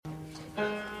You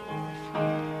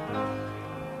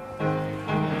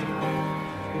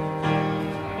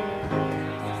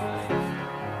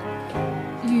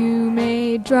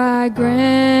made dry ground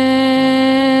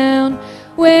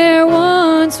where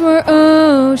once were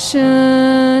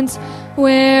oceans,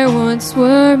 where once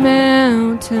were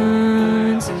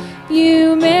mountains.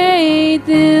 You made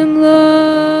them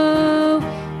low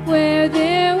where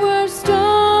there were stones.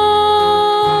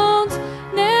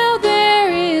 Now there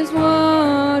is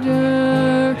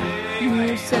water.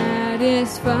 You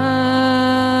satisfy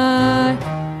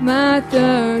my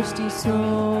thirsty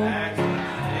soul.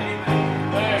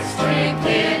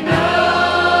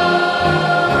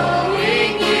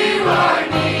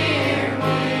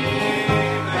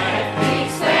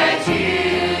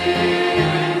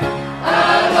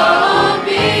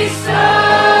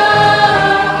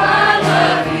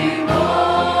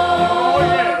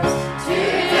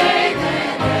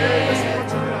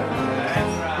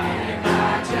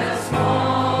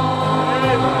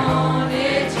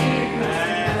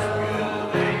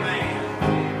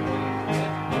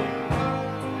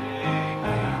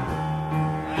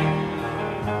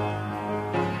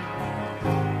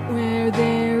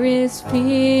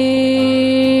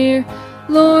 Fear,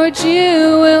 Lord,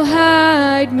 you will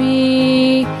hide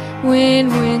me when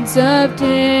winds of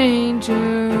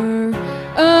danger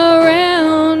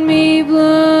around me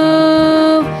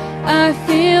blow. I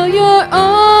feel your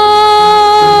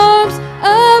arms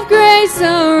of grace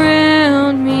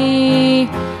around me,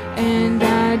 and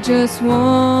I just wanted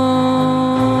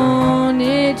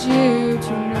you.